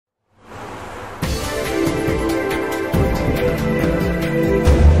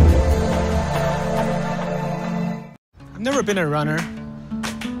Never been a runner.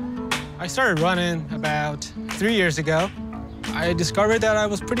 I started running about 3 years ago. I discovered that I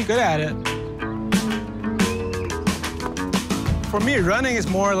was pretty good at it. For me, running is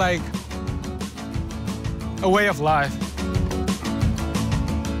more like a way of life.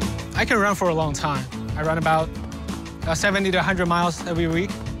 I can run for a long time. I run about 70 to 100 miles every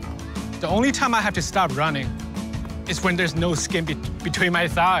week. The only time I have to stop running is when there's no skin between my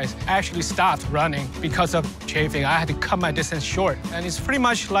thighs. I actually stopped running because of chafing. I had to cut my distance short. And it's pretty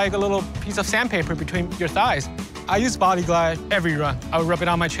much like a little piece of sandpaper between your thighs. I use Body Glide every run. I would rub it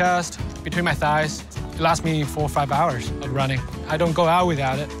on my chest, between my thighs. It lasts me 4 or 5 hours of running. I don't go out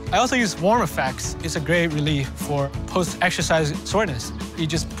without it. I also use Warm Effects. It's a great relief for post-exercise soreness. You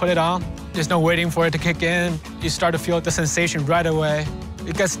just put it on. There's no waiting for it to kick in. You start to feel the sensation right away.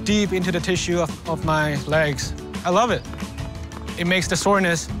 It gets deep into the tissue of my legs. I love it. It makes the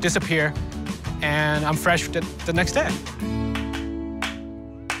soreness disappear, and I'm fresh the next day.